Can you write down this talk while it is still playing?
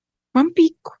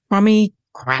Grumpy, crummy,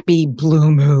 crappy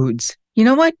blue moods. You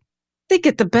know what? They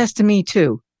get the best of me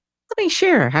too. Let me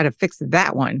share how to fix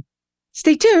that one.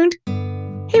 Stay tuned.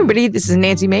 Hey everybody, this is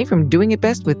Nancy May from Doing It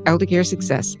Best with Elder Care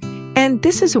Success. And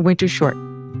this is a winter short.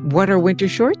 What are winter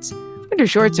shorts? Winter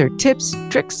shorts are tips,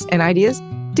 tricks, and ideas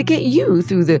to get you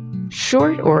through the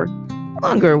short or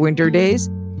longer winter days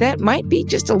that might be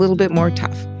just a little bit more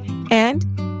tough. And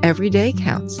every day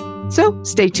counts. So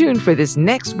stay tuned for this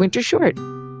next winter short.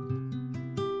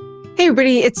 Hey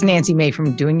everybody, it's Nancy May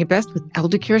from Doing It Best with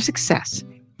Elder Care Success.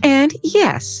 And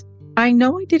yes, I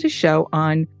know I did a show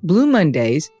on Blue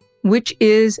Mondays, which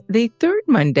is the third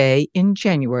Monday in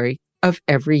January of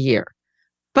every year.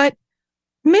 But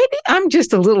maybe I'm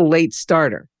just a little late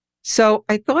starter. So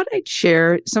I thought I'd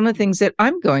share some of the things that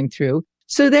I'm going through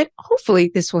so that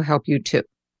hopefully this will help you too.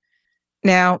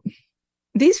 Now,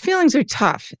 these feelings are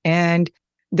tough and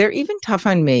they're even tough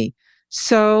on me.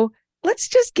 So let's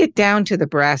just get down to the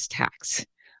brass tacks.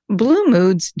 Blue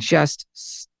moods just,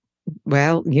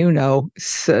 well,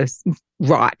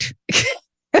 rot.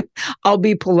 I'll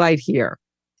be polite here.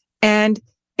 And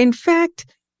in fact,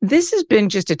 this has been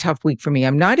just a tough week for me.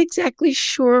 I'm not exactly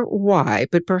sure why,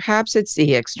 but perhaps it's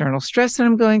the external stress that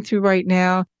I'm going through right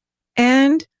now.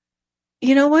 And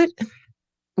you know what?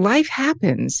 Life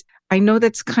happens. I know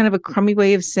that's kind of a crummy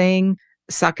way of saying,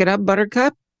 suck it up,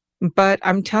 buttercup, but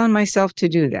I'm telling myself to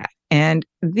do that. And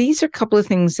these are a couple of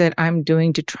things that I'm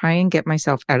doing to try and get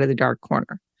myself out of the dark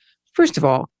corner. First of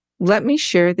all, let me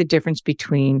share the difference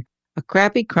between a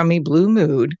crappy, crummy blue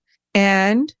mood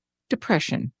and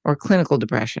depression or clinical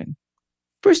depression.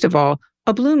 First of all,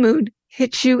 a blue mood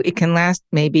hits you. It can last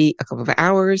maybe a couple of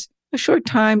hours, a short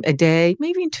time, a day,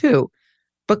 maybe two.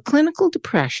 But clinical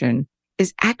depression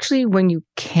is actually when you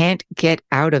can't get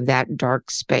out of that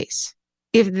dark space.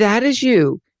 If that is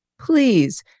you,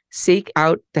 please seek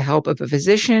out the help of a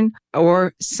physician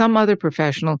or some other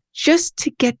professional just to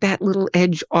get that little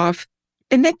edge off.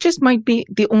 And that just might be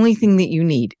the only thing that you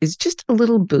need is just a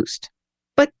little boost.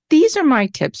 But these are my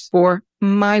tips for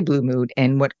my blue mood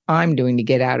and what I'm doing to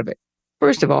get out of it.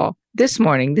 First of all, this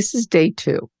morning, this is day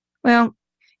 2. Well,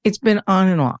 it's been on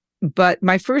and off. But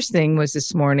my first thing was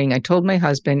this morning, I told my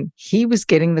husband he was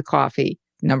getting the coffee,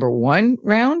 number 1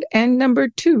 round and number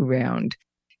 2 round.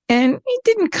 And he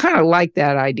didn't kind of like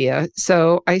that idea.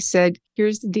 So I said,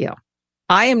 here's the deal.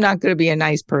 I am not going to be a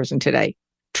nice person today.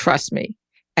 Trust me.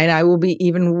 And I will be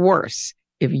even worse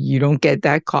if you don't get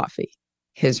that coffee.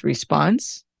 His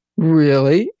response,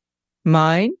 really?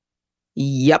 Mine?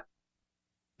 Yep.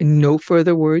 No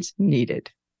further words needed.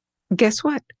 Guess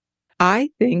what?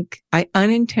 I think I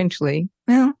unintentionally,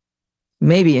 well,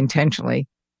 maybe intentionally,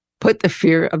 put the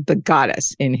fear of the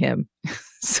goddess in him.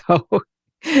 So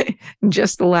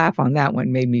just the laugh on that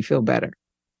one made me feel better.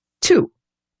 2,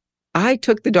 I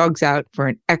took the dogs out for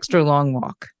an extra long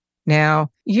walk.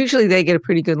 Now, usually they get a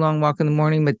pretty good long walk in the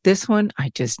morning, but this one, I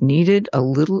just needed a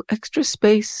little extra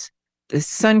space. The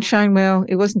sunshine, well,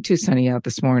 it wasn't too sunny out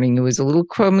this morning. It was a little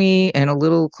crummy and a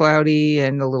little cloudy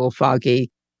and a little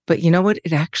foggy. But you know what?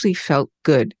 It actually felt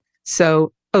good.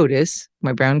 So Otis,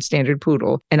 my brown standard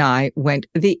poodle, and I went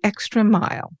the extra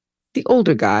mile. The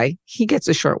older guy, he gets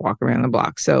a short walk around the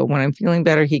block. So when I'm feeling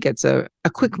better, he gets a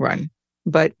quick run.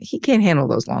 But he can't handle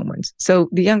those long ones. So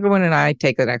the younger one and I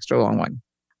take that extra long one.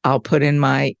 I'll put in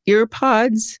my ear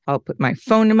pods. I'll put my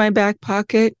phone in my back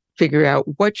pocket, figure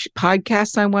out which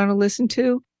podcasts I want to listen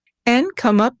to, and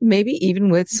come up maybe even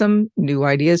with some new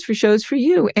ideas for shows for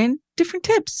you and different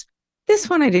tips. This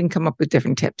one, I didn't come up with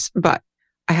different tips, but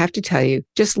I have to tell you,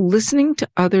 just listening to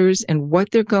others and what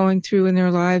they're going through in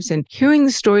their lives and hearing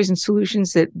the stories and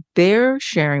solutions that they're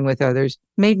sharing with others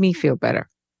made me feel better.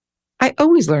 I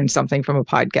always learn something from a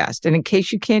podcast. And in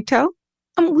case you can't tell,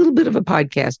 I'm a little bit of a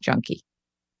podcast junkie.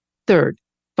 3rd,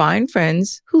 find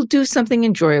friends who'll do something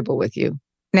enjoyable with you.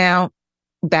 Now,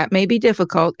 that may be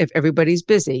difficult if everybody's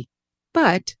busy,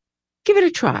 but give it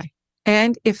a try.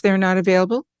 And if they're not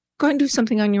available, go ahead and do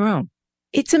something on your own.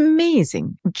 It's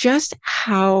amazing just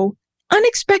how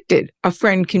unexpected a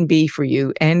friend can be for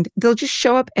you, and they'll just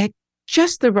show up at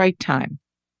just the right time.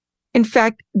 In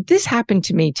fact, this happened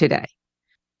to me today.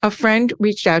 A friend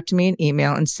reached out to me in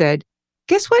email and said,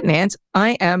 guess what, Nance?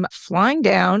 I am flying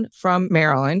down from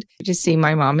Maryland to see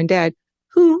my mom and dad,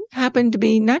 who happened to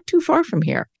be not too far from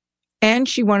here. And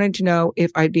she wanted to know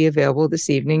if I'd be available this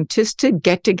evening just to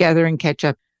get together and catch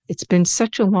up. It's been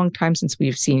such a long time since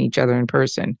we've seen each other in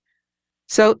person.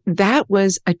 So that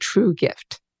was a true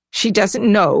gift. She doesn't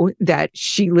know that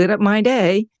she lit up my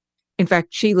day. In fact,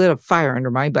 she lit a fire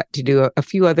under my butt to do a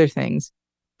few other things.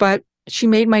 But she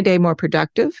made my day more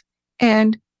productive,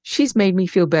 and she's made me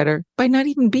feel better by not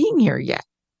even being here yet.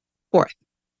 Fourth,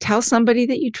 tell somebody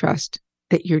that you trust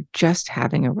that you're just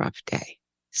having a rough day.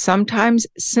 Sometimes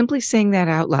simply saying that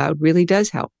out loud really does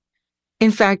help.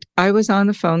 In fact, I was on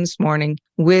the phone this morning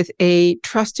with a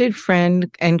trusted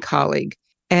friend and colleague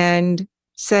and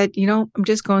said, I'm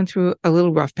just going through a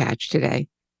little rough patch today.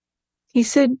 He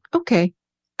said, okay.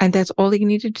 And that's all he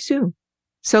needed to do.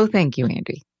 So thank you,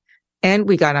 Andy. And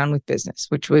we got on with business,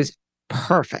 which was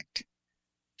perfect.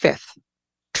 Fifth,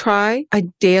 try a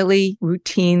daily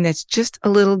routine that's just a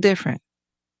little different.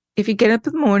 If you get up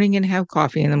in the morning and have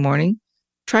coffee in the morning,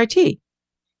 try tea.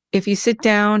 If you sit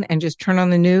down and just turn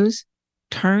on the news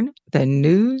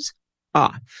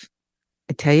off.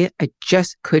 I tell you, I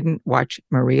just couldn't watch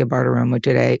Maria Bartiromo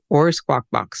today or Squawk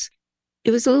Box.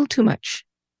 It was a little too much.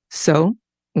 So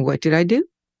what did I do?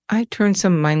 I turned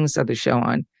some mindless other show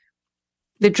on.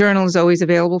 The Journal is always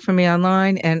available for me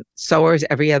online, and so is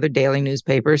every other daily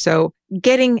newspaper. So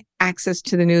getting access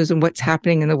to the news and what's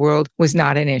happening in the world was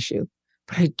not an issue.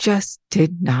 But I just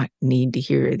did not need to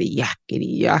hear the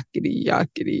yakety, yakety,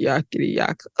 yakety, yakety,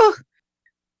 yak. Oh,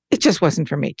 it just wasn't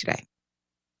for me today.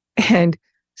 And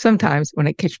sometimes when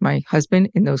I catch my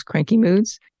husband in those cranky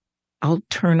moods, I'll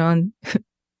turn on,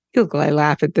 I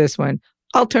laugh at this one.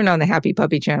 I'll turn on the Happy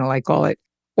Puppy channel, I call it,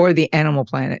 or the Animal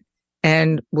Planet.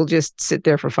 And we'll just sit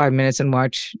there for 5 minutes and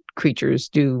watch creatures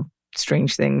do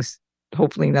strange things.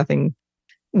 Hopefully nothing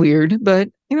weird, but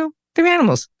they're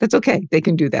animals. That's okay. They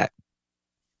can do that.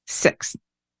 Sixth,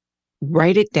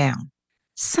 write it down.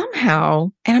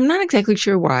 Somehow, and I'm not exactly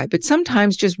sure why, but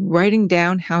sometimes just writing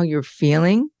down how you're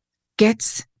feeling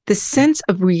gets the sense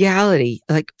of reality,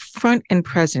 like front and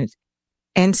present,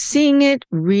 and seeing it,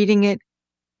 reading it,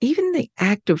 even the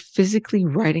act of physically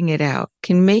writing it out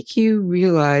can make you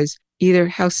realize either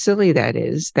how silly that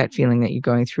is, that feeling that you're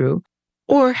going through,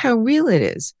 or how real it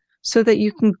is, so that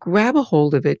you can grab a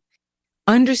hold of it,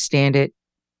 understand it,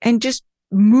 and just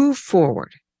move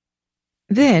forward.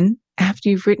 Then, after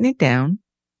you've written it down,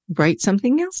 write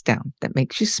something else down that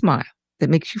makes you smile,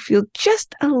 that makes you feel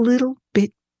just a little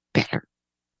bit better.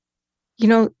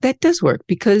 That does work,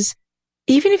 because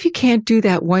even if you can't do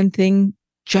that one thing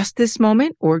just this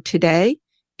moment or today,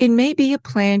 it may be a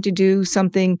plan to do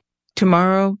something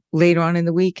tomorrow, later on in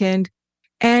the weekend,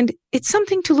 and it's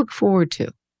something to look forward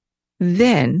to.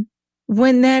 Then,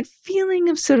 when that feeling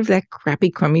of sort of that crappy,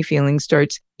 crummy feeling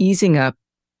starts easing up,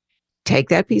 take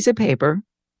that piece of paper,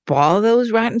 ball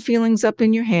those rotten feelings up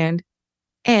in your hand,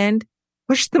 and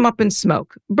push them up in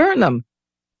smoke. Burn them.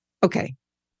 Okay,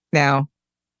 now,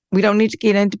 we don't need to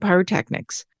get into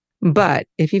pyrotechnics, but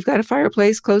if you've got a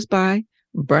fireplace close by,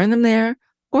 burn them there,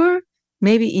 or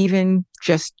maybe even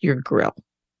just your grill.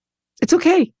 It's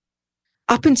okay.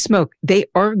 Up in smoke. They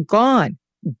are gone.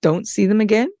 Don't see them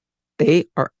again. They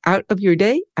are out of your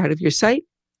day, out of your sight,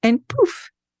 and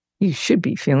poof, you should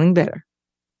be feeling better.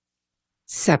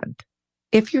 Seventh,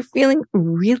 if you're feeling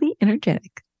really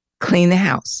energetic, clean the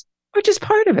house or just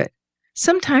part of it.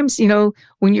 Sometimes,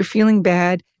 when you're feeling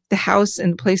bad, the house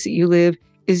and the place that you live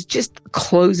is just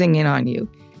closing in on you.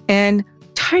 And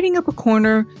tidying up a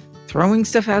corner, throwing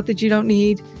stuff out that you don't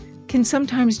need, can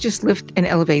sometimes just lift and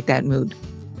elevate that mood.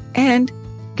 And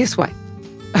guess what?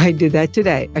 I did that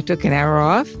today. I took an hour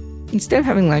off. Instead of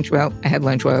having lunch, I had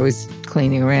lunch while I was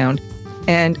cleaning around.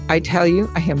 And I tell you,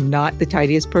 I am not the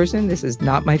tidiest person. This is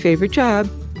not my favorite job.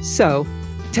 So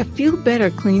to feel better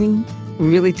cleaning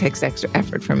really takes extra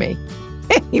effort for me.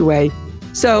 Anyway,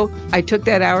 so I took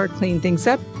that hour, cleaned things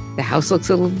up. The house looks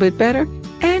a little bit better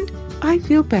and I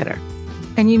feel better.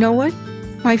 And you know what?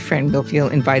 My friend will feel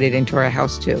invited into our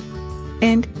house too.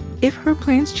 And if her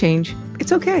plans change,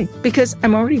 it's okay, because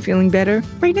I'm already feeling better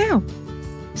right now.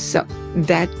 So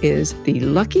that is the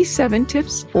lucky 7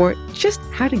 tips for just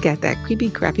how to get that creepy,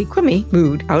 crappy, crummy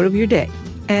mood out of your day.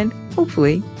 And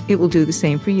hopefully it will do the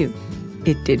same for you.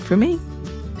 It did for me.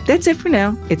 That's it for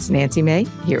now. It's Nancy May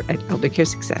here at Elder Care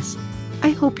Success. I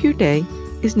hope your day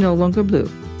is no longer blue,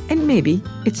 and maybe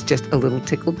it's just a little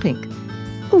tickled pink.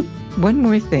 Oh, one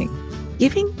more thing.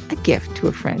 Giving a gift to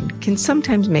a friend can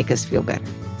sometimes make us feel better.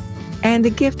 And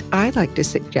the gift I'd like to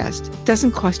suggest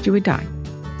doesn't cost you a dime.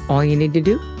 All you need to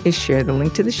do is share the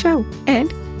link to the show,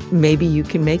 and maybe you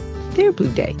can make their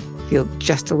blue day feel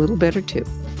just a little better too.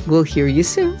 We'll hear you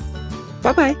soon.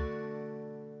 Bye-bye.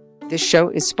 This show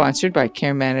is sponsored by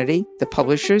CareManity, the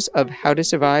publishers of How to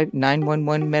Survive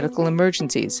 911 Medical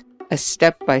Emergencies, a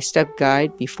step-by-step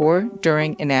guide before,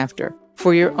 during, and after.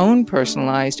 For your own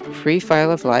personalized free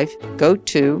file of life, go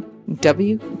to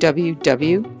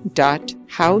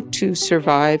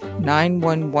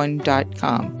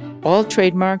www.howtosurvive911.com. All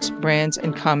trademarks, brands,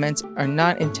 and comments are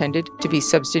not intended to be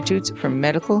substitutes for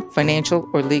medical, financial,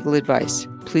 or legal advice.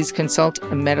 Please consult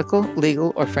a medical,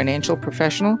 legal, or financial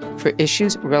professional for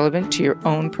issues relevant to your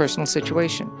own personal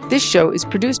situation. This show is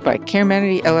produced by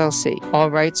Caremanity LLC.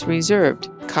 All rights reserved.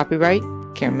 Copyright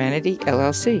Caremanity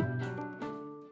LLC.